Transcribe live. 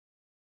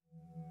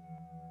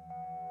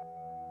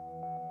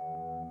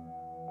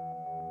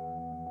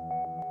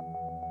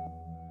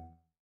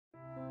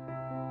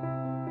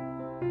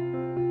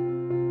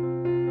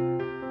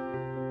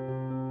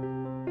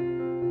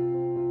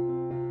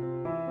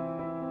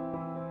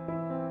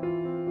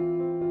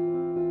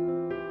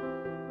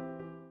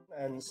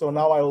So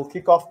now I will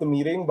kick off the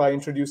meeting by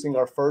introducing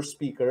our first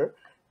speaker,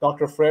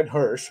 Dr. Fred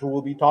Hirsch, who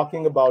will be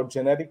talking about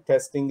genetic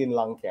testing in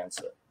lung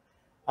cancer.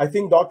 I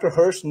think Dr.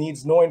 Hirsch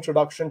needs no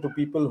introduction to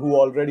people who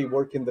already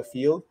work in the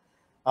field.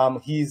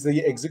 He's the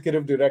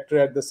executive director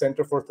at the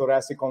Center for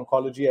Thoracic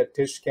Oncology at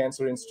Tisch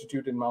Cancer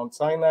Institute in Mount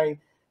Sinai.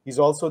 He's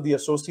also the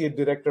associate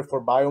director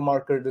for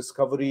Biomarker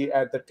Discovery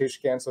at the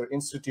Tisch Cancer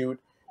Institute.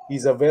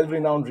 He's a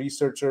well-renowned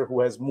researcher who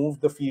has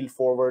moved the field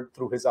forward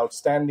through his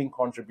outstanding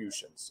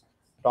contributions.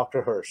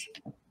 Dr. Hirsch,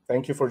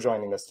 thank you for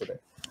joining us today.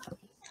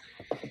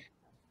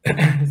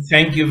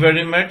 Thank you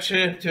very much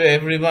to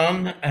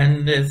everyone,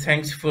 and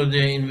thanks for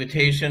the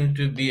invitation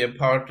to be a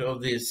part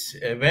of this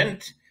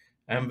event.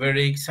 I'm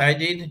very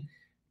excited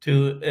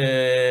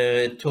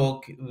to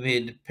talk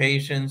with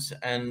patients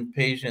and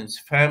patients'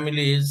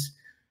 families,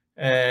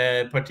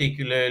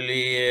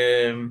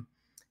 particularly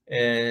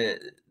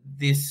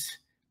these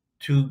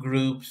two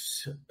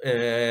groups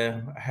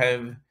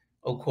have,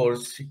 of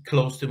course,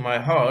 close to my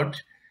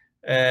heart,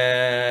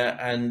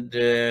 and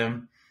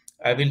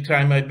I will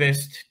try my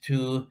best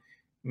to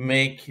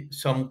make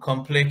some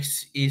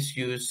complex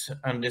issues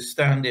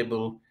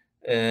understandable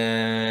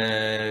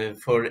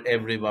for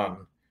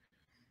everyone.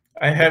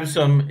 I have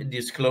some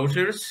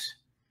disclosures.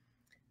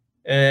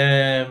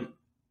 As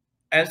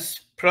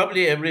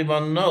probably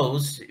everyone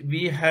knows,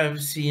 we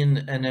have seen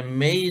an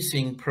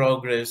amazing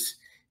progress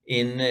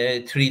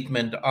in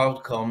treatment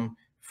outcome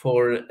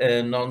for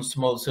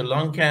non-small cell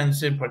lung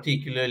cancer,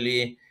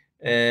 particularly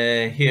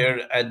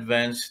here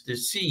advanced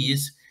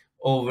disease,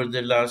 over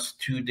the last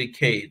 2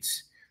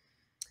 decades.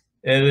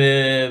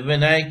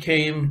 When I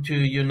came to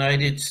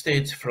United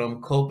States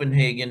from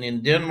Copenhagen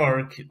in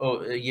Denmark,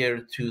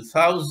 year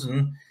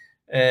 2000,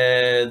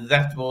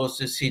 that was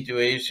the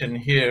situation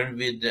here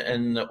with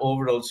an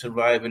overall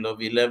survival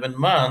of 11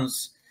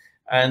 months.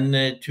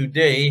 And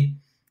today,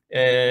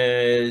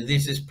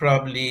 this is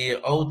probably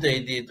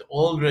outdated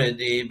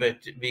already,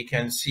 but we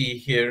can see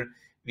here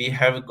we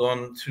have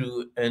gone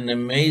through an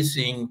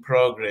amazing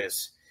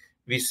progress.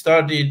 We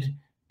started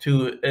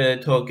to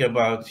talk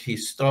about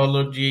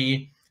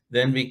histology,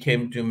 then we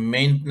came to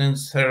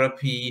maintenance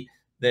therapy,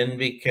 then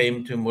we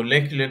came to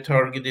molecular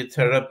targeted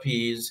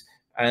therapies,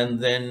 and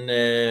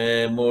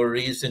then more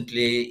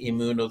recently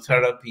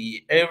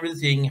immunotherapy.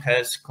 Everything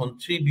has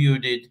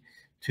contributed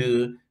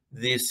to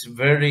this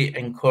very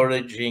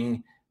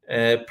encouraging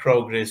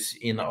progress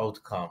in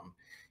outcome.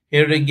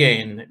 Here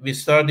again, we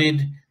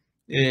started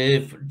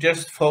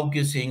just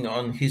focusing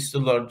on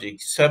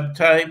histologic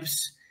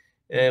subtypes,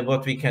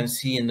 what we can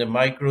see in the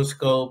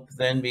microscope.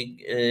 Then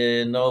we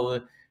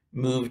now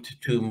moved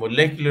to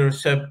molecular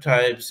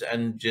subtypes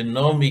and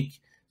genomic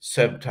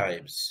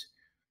subtypes.